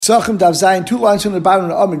Sachim Dav Zayin, 2 lines from the bottom of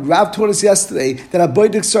the Amid. Rav taught us yesterday that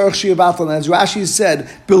Aboidik Sarach Shia Batal, and as Rashi said,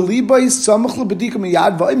 Belibay Samach LeBedika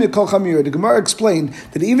Miyad Va'im Kol Chamir. The Gemara explained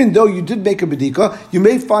that even though you did make a bedika, you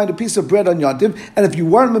may find a piece of bread on Yontiv, and if you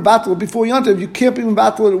weren't Mebatal before Yontiv, you can't be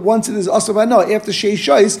Mebatal it once it is Asav Hana, after Shei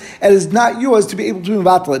Shois, and it's not yours to be able to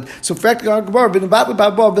Mebatal it. So,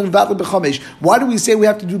 why do we say we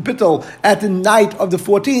have to do Bittul at the night of the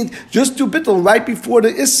 14th? Just do Bittul right before the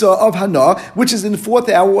Issa of Hana, which is in the 4th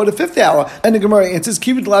hour or the 5th hour. And the Gemara answers,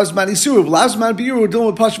 Kivit Lavzman Isuru, Lavzman Biuru,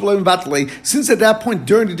 Dilma Pashvalim Batley. Since at that point,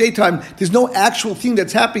 during the daytime, there's no actual thing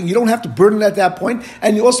that's happening, you don't have to burn it at that point,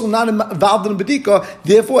 and you're also not involved in a Bedika.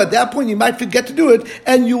 Therefore, at that point, you might forget to do it,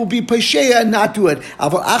 and you will be Pesheya and not do it.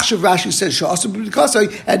 Aval Achshav Rashi says,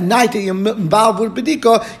 at night, that you're involved with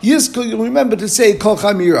Bedika, you'll remember to say Kol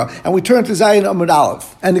Chamira. And we turn to Zayin Amud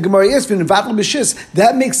Aleph. And the Gemara is,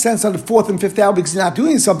 that makes sense on the 4th and 5th hour because you're not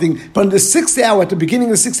doing something, but in the 6th hour, at the beginning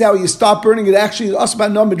of the 6th hour, you start burning it. Actually,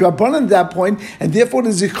 Asban Nam Midrabanan at that point, and therefore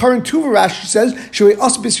there's a current Tuva Rashi says,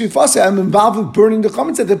 I'm involved with burning the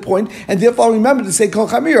chametz at that point, and therefore I'll remember to say Kol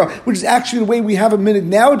Chamira, which is actually the way we have a minute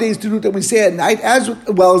nowadays to do it that we say at night as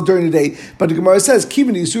well as during the day. But the Gemara says,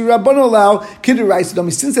 Kivin Yisur Rabban allow Kidder.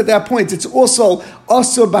 Since at that point it's also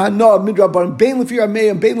Asa Bahana Midrabanan, Bein Lefir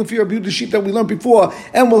Amei and Bein Lefir Abu, the sheet that we learned before,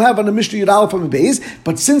 and we'll have on the Mishnah Yudal from the base.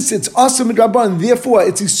 But since it's Asa Midrabanan, therefore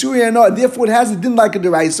it's Yisur Yana, and therefore it has a din like a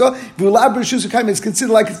deraisa. It's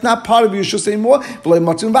considered like it's not part of your shus anymore.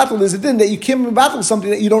 There's a din that you can't battle something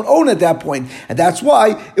that you don't own at that point, and that's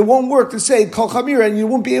why it won't work to say Kol Chamira, and you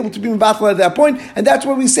won't be able to be battle at that point. And that's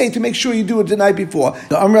what we say to make sure you do it the night before.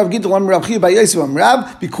 The Amrav Gidol Amrav Chia by Yosef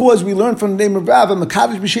Amrav, because we learned from the name of Rav,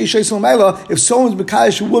 if someone's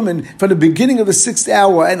mekadosh a woman from the beginning of the 6th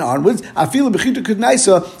hour and onwards, I feel a bechita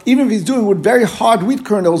kudnaisa, even if he's doing with very hard wheat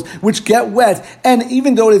kernels which get wet, and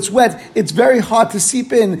even though it's wet, it's very hard to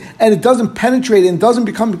seep in, and it doesn't penetrate and doesn't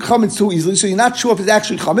become chametz too easily, so you're not sure if it's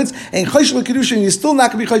actually chametz. And chayshul kedushin, you're still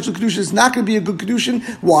not going to be chayshul kedushin. It's not going to be a good kedushin.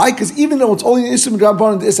 Why? Because even though it's only an isim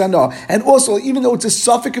drabanan and isana, and also even though it's a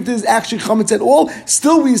suffix if there's actually chametz at all,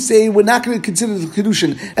 still we say we're not going to consider the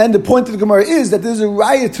kedushin. And the point of the Gemara is that there's a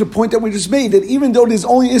raya to the point that we just made, that even though there's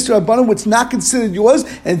only isim drabanan, what's not considered yours,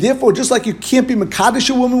 and therefore just like you can't be mekadosh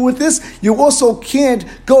a woman with this, you also can't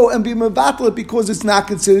go and be mevatel because it's not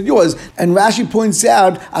considered yours. And Rashi points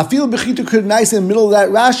out, I feel bechita could nice in the middle of that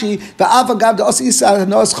Rashi, the avagav the osi isa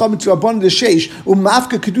nos chametz rabbanon the sheish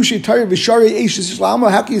umafka kedushay Torah v'sharei eishes islam.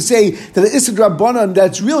 How can you say that the issa rabbanon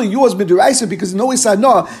that's really yours midraisa because no isa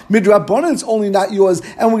no midrabanon is only not yours,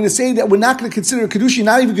 and we're going to say that we're not going to consider kedushay,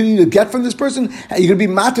 not even going to get from this person, and you're going to be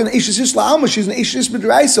matan eishes islam, she's an eishes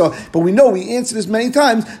midraisa. But we know we answered this many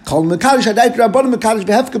times. Call mekadosh hadait rabbanon mekadosh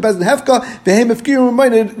behefka bezin hefka behem efkirim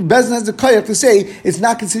reminded bezin has the kayak to say it's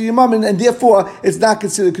not considered your mammon, and therefore it's not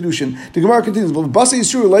considered kedushin. The Gemara continues,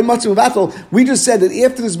 we just said that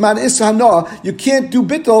after this man is hana, you can't do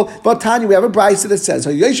bittul, but Tanya, we have a brayso that says,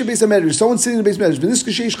 someone's sitting in the base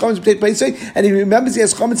medrash, and he remembers he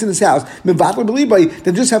has chametz in his house,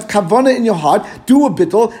 then just have kavana in your heart, do a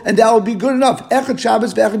bittul, and that will be good enough. Echad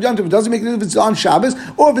Shabbos, echad Yontiv. It doesn't make it if it's on Shabbos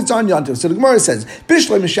or if it's on Yontiv. So the Gemara says,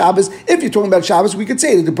 Bishleim Shabbos, if you're talking about Shabbos, we could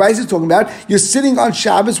say that the brayso is talking about you're sitting on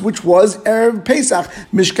Shabbos, which was Erev Pesach.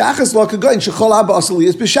 Mishkachas lo kagoyin shechol haba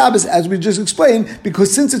asaliyas b'Shabbos, as we just explained,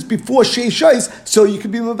 because since it's before Shei Shois, so you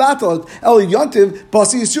can be mevatel. El Yontiv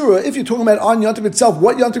basi Yisura. If you're talking about on Yontiv itself,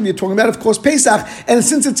 what Yontiv you're talking about? Of course, Pesach. And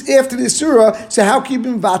since it's after the Yisura, so how can you be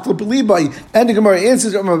mevatel b'libai? And the Gemara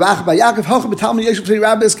answers, that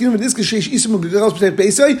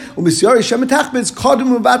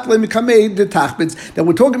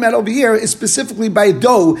we're talking about over here is specifically by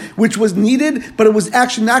dough, which was kneaded, but it was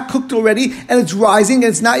actually not cooked already, and it's rising, and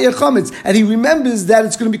it's not yet chametz. And he remembers that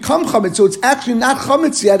it's going to become chametz, so it's actually not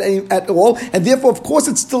chametz yet at all, and therefore, of course,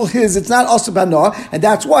 it's still his. It's not asur b'hana, and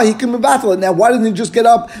that's why he can mevatel it. Now, why doesn't he just get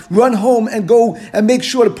up, run home, and go and make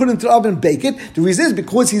sure to put it into the oven and bake it? The reason is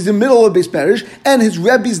because he's in the middle of Beis Medrash, and his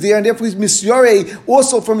Rebbe's there, and therefore he's misyore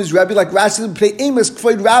also from his Rebbe, like Rashi says, play Amos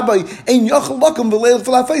k'void Rabbi, ein yachal lakum v'leil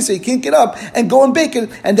falafel, so he can't get up and go and bake it,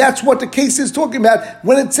 and that's what the case is talking about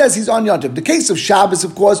when it says he's on Yontiv. The case of Shabbos,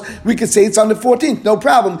 of course, we could say it's on the 14th, no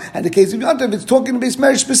problem. And the case of Yontiv, it's talking about Beis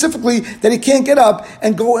Medrash specifically that he can't get up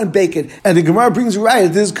and go and bake it. And the Gemara brings a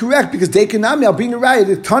riot. This is correct because Dekanami, I'll bring a riot.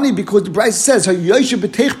 It's funny because the Brisa says the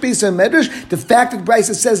fact that the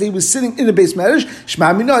Brisa says he was sitting in the Beis Medrash,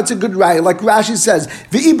 Shema Mina, it's a good riot. Like Rashi says,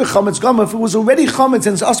 if it was already chametz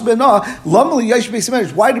and it's asur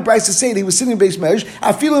b'hana, why did Brisa say that he was sitting in Beis Medrash?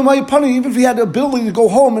 I feel in my opinion, even if he had the ability to go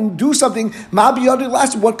home and do something,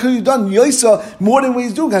 what could he have done? Yoisa, more than what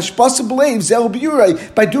he's doing. Hashpasa b'leiv, zel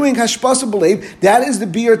b'yurei. By doing hashpasa b'leiv, Roiv, that is the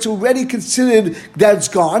beer. It's already considered that it's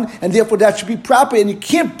gone, and therefore that should be proper. And you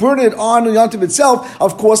can't burn it on Yontiv itself.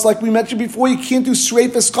 Of course, like we mentioned before, you can't do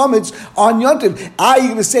Sreifas chametz on Yontiv. Are you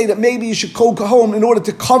going to say that maybe you should go home in order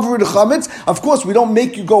to cover the chametz? Of course, we don't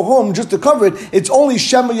make you go home just to cover it. It's only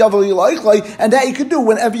Shema Yavel Yilaichlai, and that you can do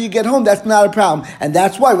whenever you get home. That's not a problem. And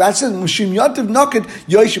that's why Rashi says, Mushim Yontiv Naked,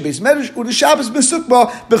 Yoisha Beis Medrash, Uda Shabbos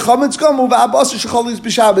Besukba, Bechametz Gomu, Va'abasa Shecholis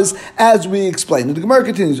B'Shabbos, as we explained. And the Gemara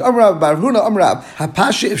continues, Amrav Bar Huna Amrav,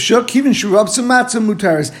 Hapasha if Shuk, Kivin Shurab Matzah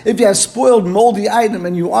Mutaris. If you have spoiled, moldy item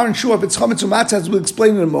and you aren't sure if it's chametz or matzah, as we'll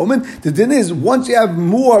explain in a moment, the din is once you have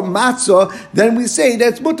more matzah, then we say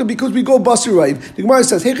that's mutter because we go basar raiv. The Gemara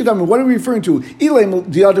says, "Hey Chidam, what are we referring to?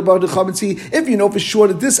 If you know for sure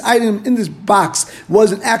that this item in this box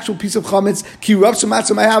was an actual piece of chametz, ki rab some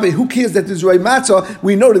matzah mayave. Who cares that there's right matzah?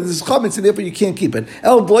 We know that this is chametz, and therefore you can't keep it.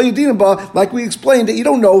 El b'loyedinaba, like we explained, that you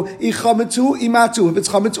don't know if it's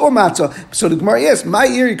chametz or matzah. So the Gemara asks, my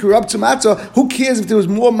ear ki rab some matzah. Who cares if there was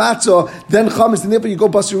more matzah than chametz, and therefore you go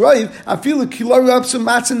basar raiv? I feel like kilo rab some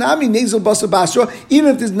matzah nami nasal basar basra.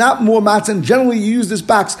 Even if there's not more matzah, and generally you use this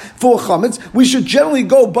box for chametz, we should generally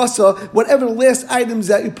go basar whatever the last items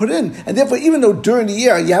that you put in. And therefore, even though during the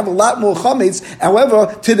year you have a lot more chametz,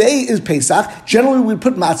 however, today is Pesach. Generally, we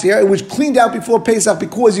put matzah here. It was cleaned out before Pesach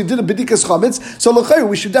because you did a bedikas chametz. So l'chayr,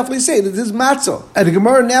 we should definitely say that this is matzah. And the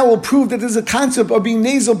Gemara now will prove that there's a concept of being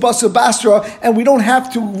nasal basar basra, and we don't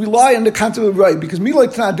have to rely on the concept of right, because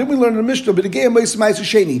milay tanan, didn't we learn in the Mishnah? But again, ma'aser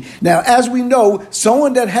sheni. Now, as we know,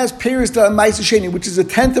 someone that has peiros that are ma'aser sheni, which is a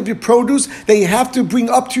tenth of your produce, that you have to bring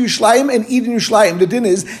up to Yerushalayim and eat in Yerushalayim. The din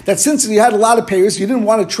is that since you had a lot of peiros, you didn't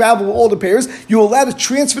want to travel with all the peiros, you were allowed to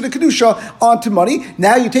transfer the kedusha onto money.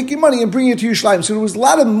 Now you take your money and bring it to Yerushalayim. So there was a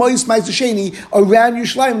lot of ma'aser sheni around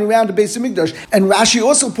Yerushalayim and around the Beis Hamikdash. And Rashi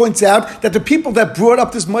also points out that the people that brought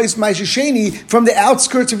up this ma'aser sheni from the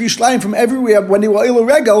outskirts of Yerushalayim, from everywhere, when they were Eila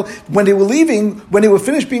Regel, when they were leaving, when they were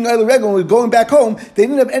finished being Eila Regel and were going back home, they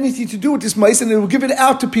didn't have anything to do with this ma'aser, and they would give it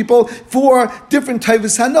out to people for different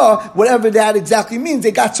types hana, whatever that exactly means.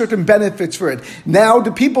 They got certain benefits for it. Now,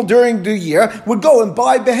 the people during the year would go and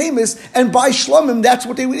buy behemoths and buy shlomim. That's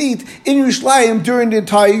what they would eat in Yerushalayim during the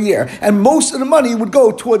entire year. And most of the money would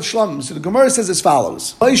go towards shlomim. So the Gemara says as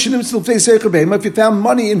follows. If you found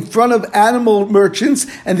money in front of animal merchants,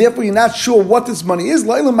 and therefore you're not sure what this money is,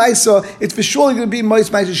 it's for sure going to be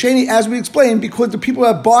ma'aser sheni, as we explained, because the people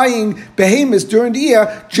that are buying behemoths during the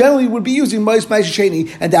year generally would be using ma'aser sheni,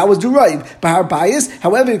 and that was derived by our bias.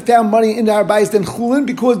 However, if you found money in our bias, then chulin,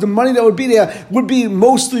 because the money that would be there would be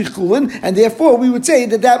mostly chulin, and therefore we would say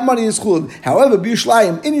that that money is chulin. However, in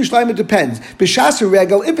Yerushalayim it depends. B'shas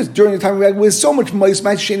regel, if it's during the time of regel, with so much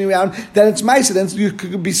ma'aser sheni around, then it's ma'aser, then you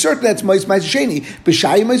could be certain that it's ma'aser sheni.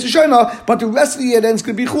 B'shayim ma'aser shena, but the rest of the year then it's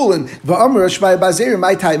going to be chulin. V'amar Shmaya Bazera,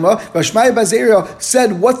 my timer. Shmaya Bazera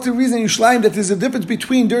said, what's the reason in Yerushalayim that there's a difference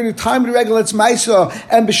between during the time of the regel that's ma'aser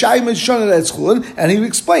and b'shayim ma'aser shena that's chulin? And he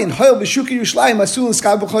explained, the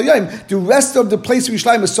rest of the place of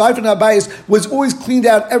Yerushalayim, aside from Abayis, was always cleaned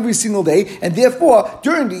out every single day, and therefore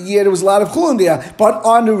during the year there was a lot of chulin there. But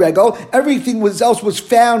on the regel, everything else was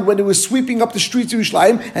found when it was sweeping up the streets of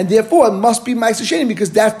Yerushalayim, and therefore it must be ma'aser sheni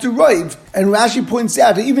because that's derived. And Rashi points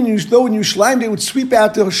out that even though in Yerushalayim they would sweep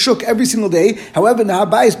out the shuk every single day, however, in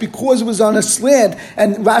Habayis, because it was on a slant,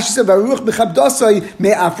 and Rashi said, "Varuch b'chabdasai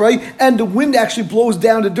me'afrei," and the wind actually blows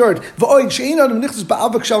down the dirt.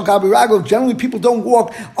 Generally, people don't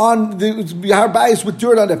walk on the Habayis with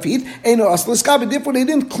dirt on their feet. Therefore, they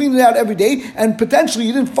didn't clean it out every day, and potentially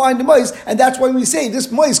you didn't find the mice, and that's why we say this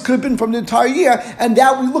mice could have been from the entire year, and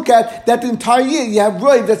that we look at that the entire year you have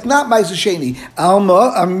roiv that's not ma'aser sheni.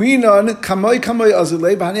 Alma Amrinon.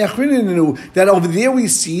 That over there we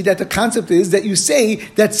see that the concept is that you say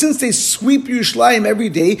that since they sweep Yerushalayim every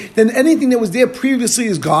day, then anything that was there previously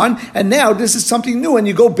is gone, and now this is something new, and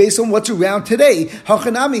you go based on what's around today.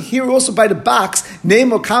 Hachanami, here also by the box,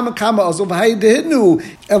 name of kama azov hayidehidnu,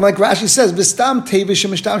 and like Rashi says, v'stam tevish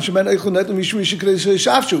shemishtam shemen eichel netum mishu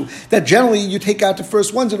yishikadei. That generally you take out the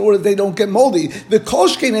first ones in order that they don't get moldy. The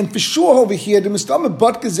kolshkein, and for sure over here the mistama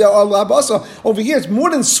but gezer al labasa, over here it's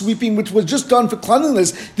more than sweeping, which was just done for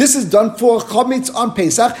cleanliness. This is done for chametz on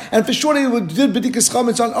Pesach, and for sure they did bedikas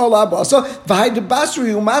chametz on Olah Basa, v'hai de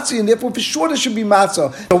basri u'matzah, and therefore for sure there should be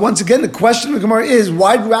matzah. So once again, the question of the Gemara is,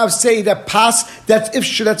 why did Rav say that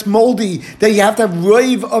that's moldy, that you have to have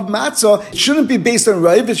roiv of matzah? It shouldn't be based on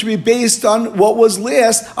roiv. if it should be based on what was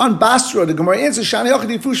last on Basra. The Gemara answers,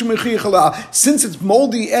 since it's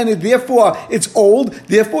moldy and therefore it's old,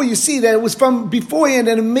 therefore you see that it was from beforehand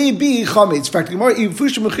and it may be chametz. In fact, the Gemara, if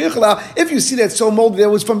you see that it's so moldy that it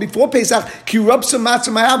was from before Pesach,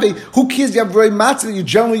 who cares? You have very matzah that you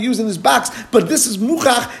generally use in this box, but this is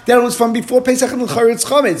muchach that it was from before Pesach and it's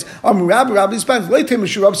chametz.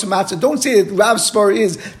 Don't say that Rav's svar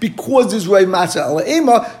is because there's roy matzah.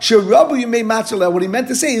 What he meant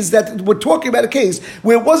to say is that we're talking about a case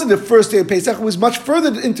where it wasn't the first day of Pesach, it was much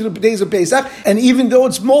further into the days of Pesach, and even though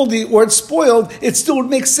it's moldy or it's spoiled, it still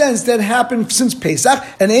makes sense that it happened since Pesach.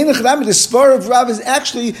 And the svar of Rav is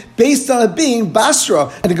actually based on it being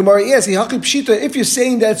Basra. And the Gemara asks, if you're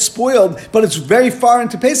saying that it's spoiled, but it's very far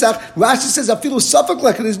into Pesach, Rashi says, I feel suffix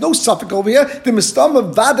like it. There's no suffix over here. The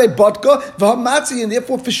mistama vadai bodka v'hamatzi, and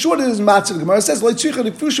therefore for sure it is matzah. The Gemara says,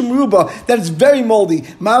 that it's very moldy.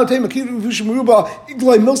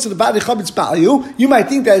 You might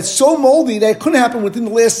think that it's so moldy that it couldn't happen within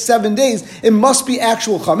the last 7 days. It must be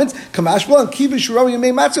actual chametz.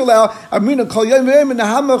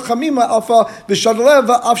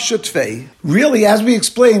 Really, as we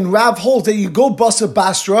explained, Rav holds that you go basa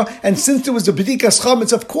basra, and since there was a bedikas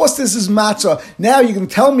chametz, of course this is matzah. Now you can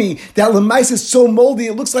tell me that lemais is so moldy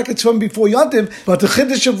it looks like it's from before Yontiv, but the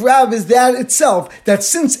chiddush of Rav is that itself, that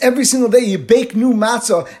since every single day you bake new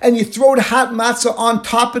matzah and you throw the hot matzah on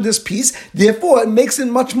top of this piece, therefore it makes it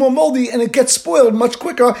much more moldy and it gets spoiled much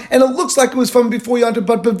quicker, and it looks like it was from before Yontiv,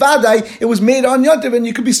 but bevadai it was made on Yontiv, and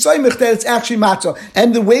you could be soymich that it's actually matzah.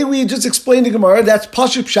 And the way we just explained the Gemara, that's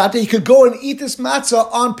pashut pshat, you could go and eat this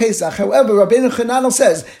matzah on Pesach. However, Rabbeinu Chananel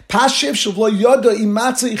says, Pashiv shavlo yoda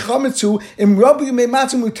imatzah ichametzu im rabu yemei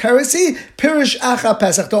matzah muteresi pirish acha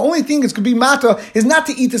Pesach. The only thing is could be matzah is not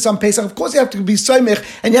to eat this on Pesach. Of course, you have to be soymich,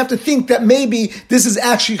 and you have to think that maybe this is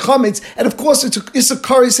actually chametz, and of course it's a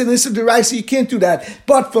karis and it's a deraisa. You can't do that.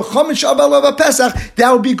 But for chametz shabbat Pesach,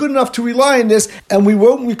 that would be good enough to rely on this, and we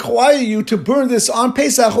won't require you to burn this on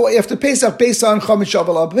Pesach or after Pesach based on chametz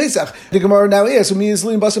shabbat Pesach. The Gemara now is, so me is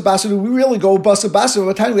lean basa basa. Do we really go basa basa? By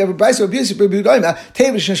the time we have a brayso of Yisif B'Udaima,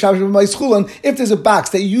 Tevish and Shabbos Ma'is Chulin, if there's a box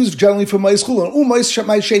that you use generally for Ma'is Chulin,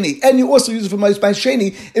 Ma'is Sheni, and you also use it for Ma'is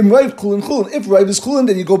Sheni, in Rav Chulin Chulin. If Rav is Chulin,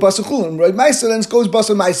 then you go basa Chulin. Rav Ma'isa then goes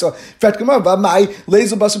basa Ma'isa. Fret Gemara, V'Mai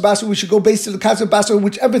Lezer basa basa. We should go based on the concept of basa,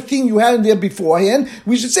 whichever thing you had in there beforehand.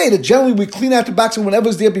 We should say that generally we clean out the box of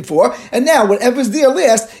whatever's there before, and now whatever's there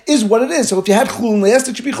last is what it is. So if you had Chulin last,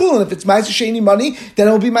 it should be Chulin. If it's Ma'is Sheni money, then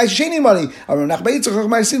it will be Ma'is Sheni money.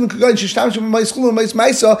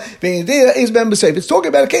 It's talking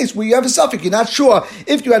about a case where you have a suffix, you're not sure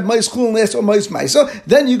if you had mais chulin last or mais maisa,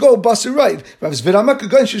 then you go basar right.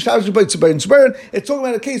 It's talking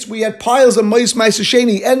about a case where you had piles of mais maisa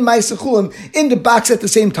sheni and maisa chulin in the box at the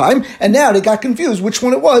same time, and now they got confused which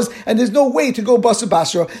one it was, and there's no way to go basar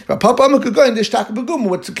basra. What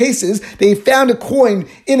the case is, they found a coin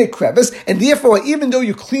in a crevice, and therefore, even though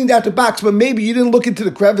you cleaned out the box, but maybe you didn't look into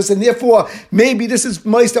the crevice, and therefore maybe this is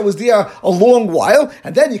mice that was there a long while,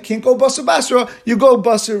 and then you can't go basar basra, you go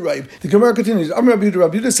basar right. The Gemara continues. Rabbi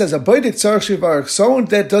Yehuda says, someone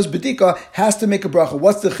that does bedika has to make a bracha.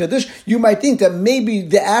 What's the chiddush? You might think that maybe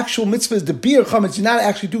the actual mitzvah is the beer chametz. You're not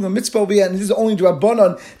actually doing a mitzvah over here, and this is only the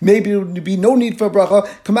rabbanon. Maybe there would be no need for a bracha.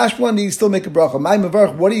 Kamash one, you still make a bracha. My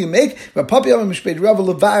mavarch, what do you make? You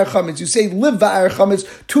say live va'ar chametz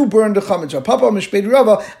to burn the chametz.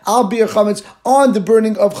 Al beer chametz on the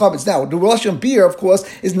burning of chametz. Now the lashon beer, of course,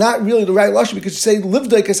 is not really the right lashon because you say live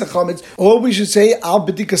daikas chametz, or we should say al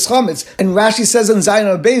bedikas chametz. And Rashi says in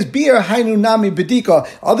Zion Beis beer hainu nami bedika.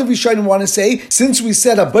 Other Rishonim want to say since we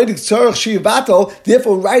said a bedic tzarich shivatel,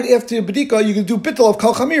 therefore right after your bedika you can do bittul of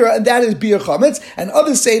kol chamira, and that is beer chametz. And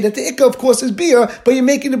others say that the ikka of course is beer, but you're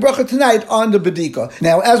making the bracha tonight on the bedika.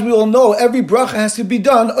 Now, as we all know, every bracha has to be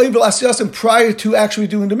done oivel asiyasim prior to actually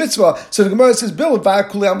doing the mitzvah. So the Gemara says bill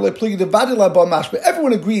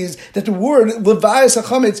everyone agrees that the word levayas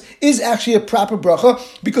hachametz is actually a proper bracha,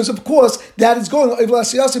 because of course that is going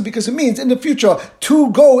because it means in the future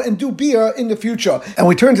to go and do beer in the future. And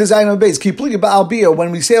we turn to Zayin Beis Kipli Ba'al beer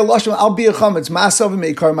when we say a lashon al beer chametz ma'asav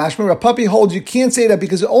meikar mashmer. A puppy holds you can't say that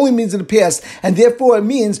because it only means in the past, and therefore it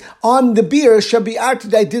means on the beer shabi'ar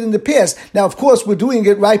that I did in the past. Now of course we're doing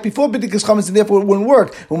it right before b'dikas chametz, and therefore it wouldn't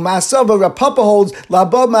work. When ma'asav Rapapa holds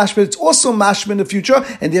labab mashmer, it's also mashmer in the future,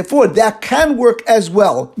 and therefore that can work as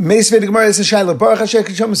well. When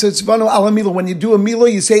you do a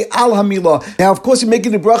milah, you say al hamila. Now, of course, you're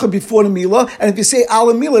making the bracha before the milah, and if you say al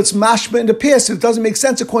hamila, it's mashma in the past, so it doesn't make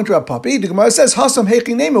sense according to our puppy. The Gemara says, hasam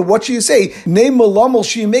hechi nema. What should you say? Nema lamel.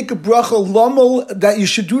 Should you make a bracha lamel that you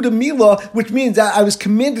should do the milah, which means that I was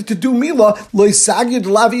commanded to do milah.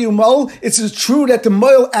 Mila, it's true that the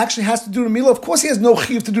Moil actually has to do the Mila. Of course he has no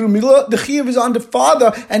Chiv to do the Mila. The Chiv is on the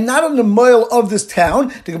father and not on the Moil of this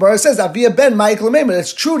town. The Gemara says, Avia ben Ma'ikal Meimer.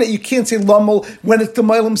 It's true that you can't say Lamel when it's the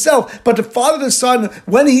Moil himself, but the father and the son,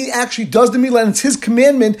 when he actually does the Mila and it's his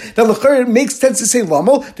commandment, that it makes sense to say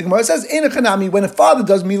Lamel. The Gemara says, when a father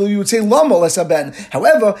does Mila, you would say Lamel as a ben.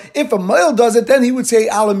 However, if a Moil does it, then he would say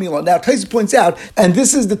Ala Mila. Now, Taisa points out, and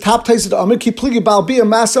this is the top Taisa of the Amr, Kipligi Balbia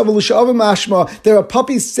Masav L'Sha'ava Mashma. There are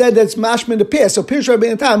puppies said that it's Mashma in the past. So, Pirush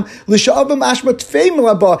Rabbeinu Tam, L'Sha'ava Mashma Tfei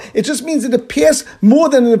Milabah. It just means in the past more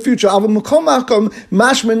than in the future.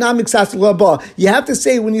 You have to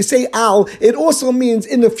say, when you say Al, it also means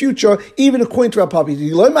in the future, even according to our puppy.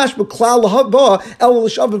 It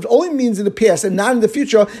only means in the past and not in the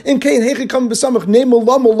future. In Kain Hechi come Besamach, name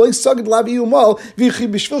Lamo, Loy Sagad Lavi Umal, Vichi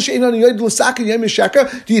Bishvil Shein Yoid Lusaka Yem Shaka.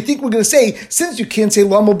 Do you think we're going to say, since you can't say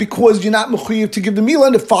Lamo because you're not Mechuyev to give the Mila,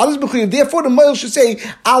 and the father's Mechuyev, therefore the Moil should say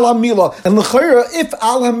Al HaMila. And L'chayra, if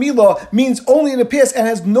Al HaMila means only in the past and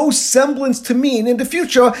has no semblance to mean in the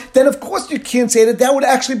future, then of course you can't say that. That would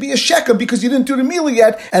actually be a Sheka because you didn't do the Mila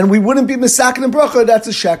yet, and we wouldn't be Mesakin and Bracha. That's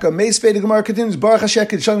a Sheka. Meis Fei, the Gemara continues, Baruch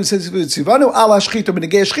HaSheka, Shalom says, Tzivanu Al HaShchita, but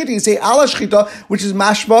Negei HaShchita, you say Al HaShchita, which is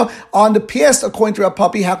mashma on the past according to our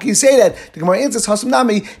puppy. How can you say that? The Gemara answers, Hasam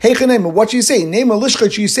Nami, Heichanem, what do you say? Name a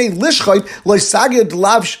Lishchait, you say Lishchait, Loisagid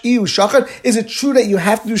Lav Iu Shachat. Is it true that you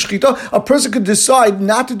have to do Shchita? A person could decide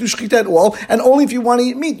not to do Shchita at all, and only if you want to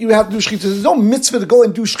eat meat, you have to do Shchita. There's no mitzvah to go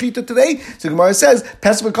and do Shchita today. So the Gemara says,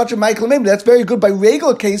 Pesach Kachim Michael Mem, that's very good by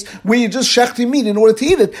regular case where you just shechti meat in order to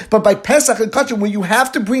eat it. But by Pesach and Kachim, where you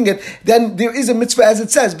have to bring it, then there is a mitzvah as it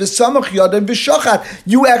says, B'samach Yadam B'shachat.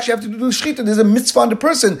 You actually have to do Shchita. There's a mitzvah on the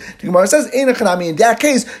person. The Gemara says, Einachanami. In that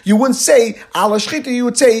case, you wouldn't say Ala Shchita, you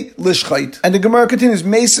would say Lishchait. And the Gemara continues,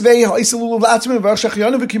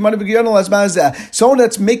 someone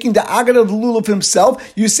that's making the agad of the lulav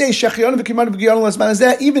himself, you say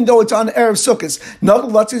even though it's on Erev Sukkot.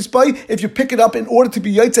 If you pick it up in order to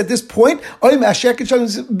be yaitz at this point, you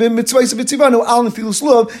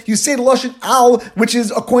say the lashon al, which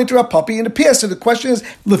is according to a puppy in the past. So the question is,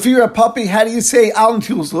 lefir a puppy, how do you say al and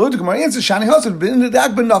tilus lulav? The Gemara answers, shani hasid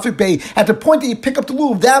at the point that you pick up the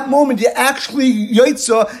lulav, that moment you actually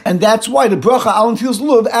yaitza, and that's why the bracha al and tilus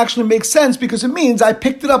lulav actually makes sense because it means I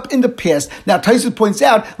picked it up in the past. Now Tyson points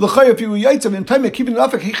out, if you were yaitza in time keeping it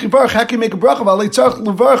nafik, how can you make a bracha?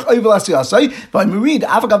 But when we read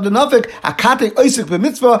afagav the nafik akate oisik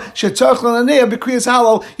b'mitzvah shetzarch lananei b'kriyas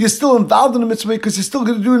halal, you're still involved in the mitzvah because you're still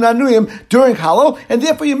going to do nanuyim during halal, and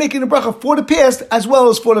therefore you're making a bracha for the past as well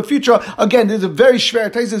as for the future. Again, there's a very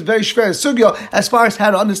shver. Tyson is very shver sugya as far as how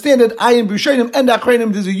to understand it. I am b'shayim and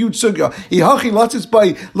achreinim. There's a huge sugya. Ihachi lotzis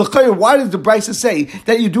by l'chayr. Why does the Brisa say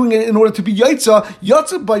that you're doing it in order to be yaitza?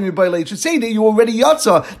 Yaitza by me by late should say that you already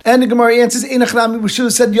yaitza. And the Gemara answers, Einachnami, we should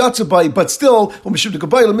have said yaitza by, but still,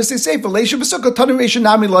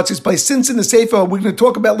 by since in the Sefer we're going to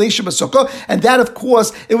talk about Leisha B'Sukkah, and that of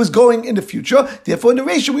course it was going in the future. Therefore in the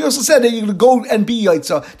Reisha we also said that you're going to go and be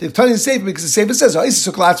yaitza. The Tanya Sefer, because the Sefer says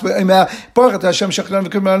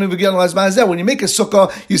when you make a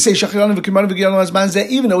sukkah you say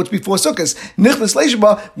even though it's before Sukkot. Nichnas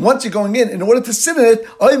Leisha, once you're going in order to sit in it, the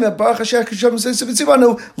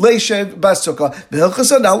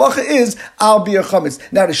halacha is al bir chametz.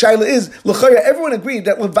 Now the shaila is, everyone agreed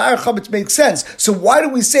that levar chametz makes sense. So why do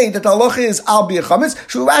we say that the halacha is al bir chametz?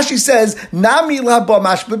 So Rashi says nami laba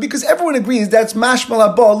mashma, because everyone agrees that's mashma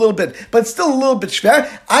laba a little bit, but still a little bit shver.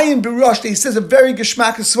 Ayin b'rush, he says a very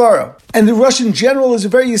geshmak svara. And the Rush in general is a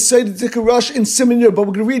very Yisayid Rush in Simonir, but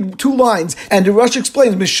we're going to read 2 lines. And the Rush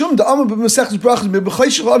explains, Mishum da Amar b'Masechus Brachos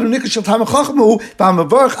b'Bechayshel Adu Nika Shel Tamachachamu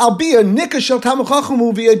v'Amavarch Albir Nika Shel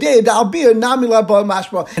Tamachachamu v'Yadei da Albir Nami Laba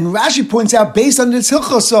Mashma. And Rashi points out, based on this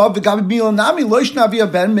Hilchasa v'Gabi Mila Nami Loish Navia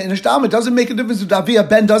Ben Me'inish Dam. It doesn't make a difference if Davia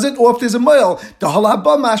Ben does it or if there's a mile. The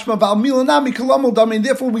Halaba Mashma v'Al Mila Nami Kalamul Dam. And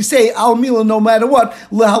therefore we say Al Mila no matter what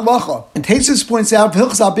lehalacha. And Tesis points out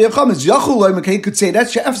Hilchas Albir Chametz Yachul Loy Mekei could say that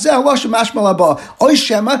She'ef Zeh Halash Mashma Laba Oy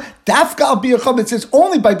Shema Dafka Albir Chametz. It's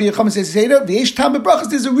only by Bir Chametz says Seder V'Yesh Tam Brachas.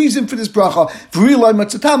 There's a reason for this bracha. V'Rilay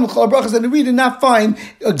Matzatam L'Chol Brachas, and the reader not find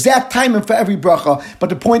exact timing for every bracha. But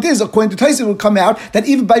the point is, according to Tyson, it will come out that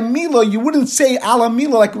even by Mila you wouldn't say Ala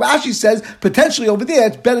Mila like Rashi says. Potentially over there,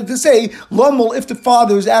 it's better to say Lomul if the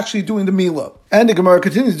father is actually doing the Mila. And the Gemara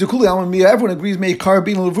continues, everyone agrees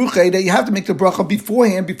that you have to make the bracha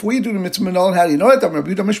beforehand, before you do the mitzvah. And how do you know it? And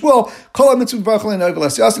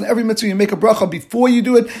every mitzvah you make a bracha before you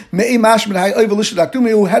do it. How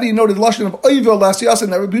do you know the lashon of Oivel Lasyasan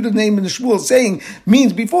that Rabbi Yehuda's name in the Shmuel saying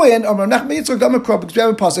means beforehand? Because we have a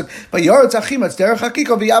pasuk.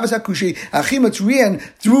 Achimatz ran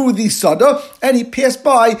through the Sada and he passed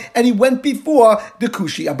by and he went before the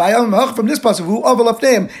Kushi. From this pasuk, who Ovel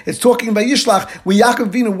it's talking about Yishlach, where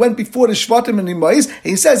Yaakov Avinu went before the Shvatim and the Mois, and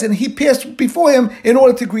he says, and he passed before him in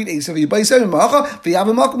order to greet Esav.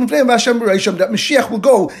 That Mashiach will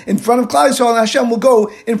go in front of Klal Yisrael and Hashem will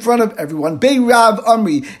go in front of everyone. Bei Rav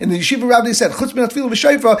Amri, in the Yeshiva Rav, they said, Chutz min Tefillah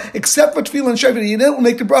v'Shofar, except for Tefillah and Shofar, you don't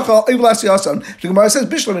make the bracha Oivel Lasyasan. The Gemara says,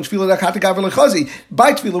 Bishlam and Tefillah Dakhatagav Lechazi.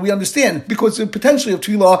 By Tefillah we understand, because potentially of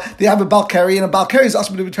Tefillah they have a Balkari, and a Balkari is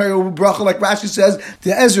also Divrei Torah bracha, like Rashi says,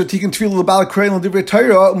 the Ezra Tikkun Tefillah Balkari and Divrei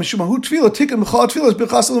Torah, Mishumahu Tefillah Tikkun Mechal Tefillah is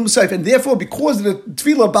B'chasal M'Seif, and therefore because of the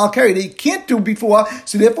Tefillah Balkari they can't do before,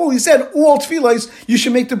 so therefore he said all Tefillahs you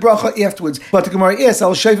should make the bracha afterwards. But the Gemara asks,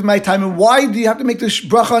 I'll shofar my time, and why do you have to make the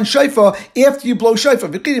bracha on shofar after you blow shofar?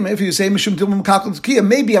 If you say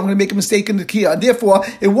maybe I'm going to make a mistake in the kiyah, and therefore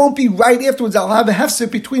it won't be right afterwards. I'll have a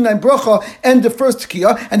hefsek between my bracha and the first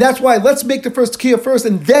kiyah, and that's why let's make the first kiyah first,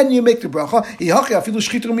 and then you make the bracha.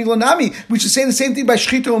 We should say the same thing by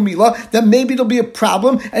shchita umila, that maybe there'll be a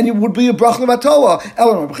problem and it would be a bracha levatola.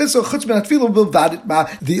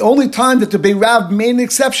 The only time that the Beirav made an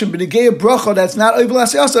exception, but he gave a bracha that's not Oivel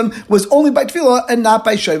Lasyasan, was only by tefillah and not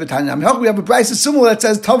by shofar. We have a brayso similar that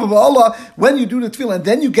says Tava v'Allah, when you do the tefillah and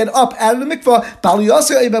then you get up out of the mikvah,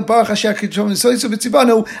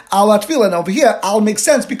 and over here I'll make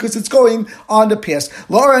sense because it's going on the past.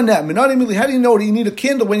 How do you know that you need a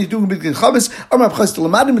candle when you're doing Bidkin Chavis?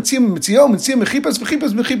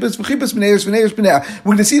 We're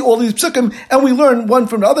going to see all these psukim and we learn one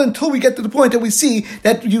from the other until we get to the point that we see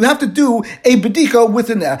that you have to do a bedika with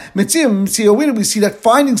an we see that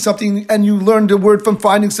finding something, and you learn the word from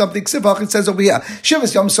finding something. It says over here,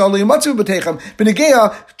 checking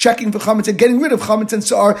for chametz and getting rid of chametz and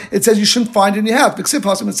sar. It says you shouldn't find it in your house. It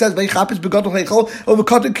says that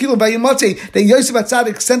Yosef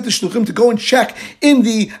HaTzadik sent the shluchim to go and check in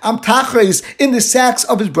the amtachres, in the sacks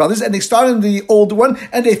of his brothers, and they started in the older one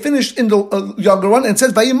and they finished in the younger one. And it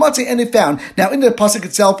says vayimatze, and they found. Now in the pasuk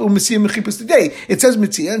itself, today it says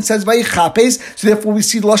mitzia and it says vayichapes. So therefore we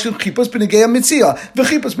see the lashon chipos b'negei mitzia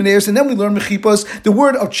v'chipos b'neiros, and then we learn mechipos, the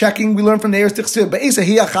word of checking. We learn from neiros tichsiv ba'esa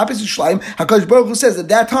hiya chapes Yishlayim. Hakadosh Baruch Hu says at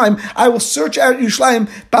that time I will search out Yishlayim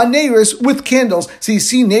b'neiros with candles. So you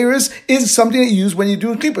see, neiros is something that you use when you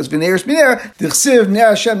do chipos. V'neiros b'neir tichsiv ner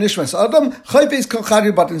Hashem nishmas adam chayfes kol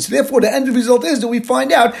chadir button. So therefore the end result is that we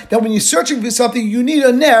find out that when you're searching for something you need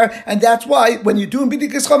a ner, and that's why when you're doing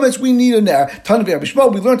b'dikas chametz we need a ner. Tanav Rabbi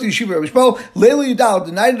Shmuel, we learned in Yeshiva Rabbi Shmuel, Leila Yudal,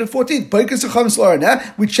 the night of the 14th, b'dikas chametz l'arana,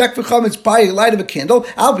 we check for chametz by a light of a candle.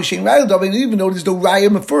 Al b'shein raya davar, and even though there's no raya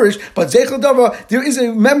mefurish, but zeichel davar, there is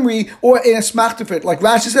a memory or a smachta for it. Like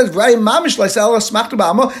Rashi says, raya mamish laisal smachta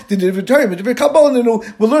b'ama, the divrei Torah, the divrei Kabbalah.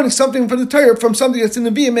 We're learning something from the Torah, from something that's in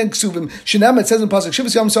the V'im and Ksuvim. Shenam, it says in pasuk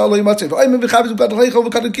Shivas Yom Sa'alei Matzeh, v'ayim v'chabes v'gad l'cheichel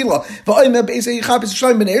v'gad l'kila, v'ayim b'esei chapes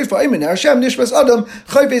Yishlayim b'neiros, v'ayim Hashem nishmas adam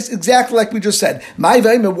chayves, exactly like we just said. My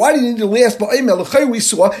v'ayim, why do you need the last v'ayim? L'chay we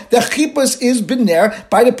saw that chipus is b'ner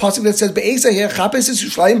by the pasuk that says b'esei chapes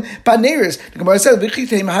Yishlayim b'neiros. The Gemara says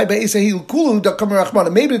v'chiteim hai b'esei kulu da kamer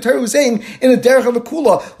rachmana. Maybe the Torah was saying in a derech of a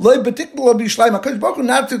kula loy b'tikbula b'Yishlayim. Hakadosh Baruch Hu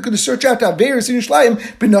not going to search out the averis in Yishlayim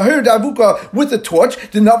b'nahir davuka with a torch.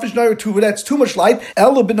 The nafish nahir tuva, that's too much light.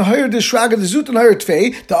 Elo b'nahir d'shraga the zut nahir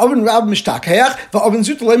tvei the oven rab mishtakeach the oven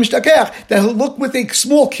zut le mishtakeach, that he'll look with a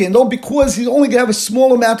small candle because he's only going to have a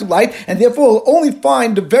small amount of light, and therefore he'll only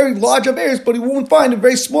find the very large averis, but he won't find the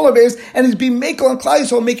very small averis, and he's being makel on Klal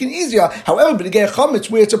Yisrael, making it easier. However, but again, chametz,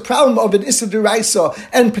 where it's a problem of an issa deraisa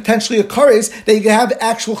and potentially a kares, that you can have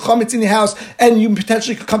actual chametz in your house and you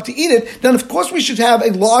potentially could come to eat it, then of course we should have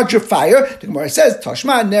a larger fire. The Gemara says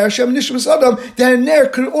tashma ner Hashem nishmas adam, that a ner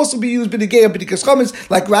could also be used b'negei b'dikas chametz,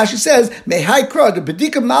 like Rashi says mehai kra the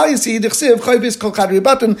b'dika mal yasi d'chsiv chayvis kol kadri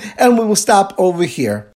button, and we will stop over here.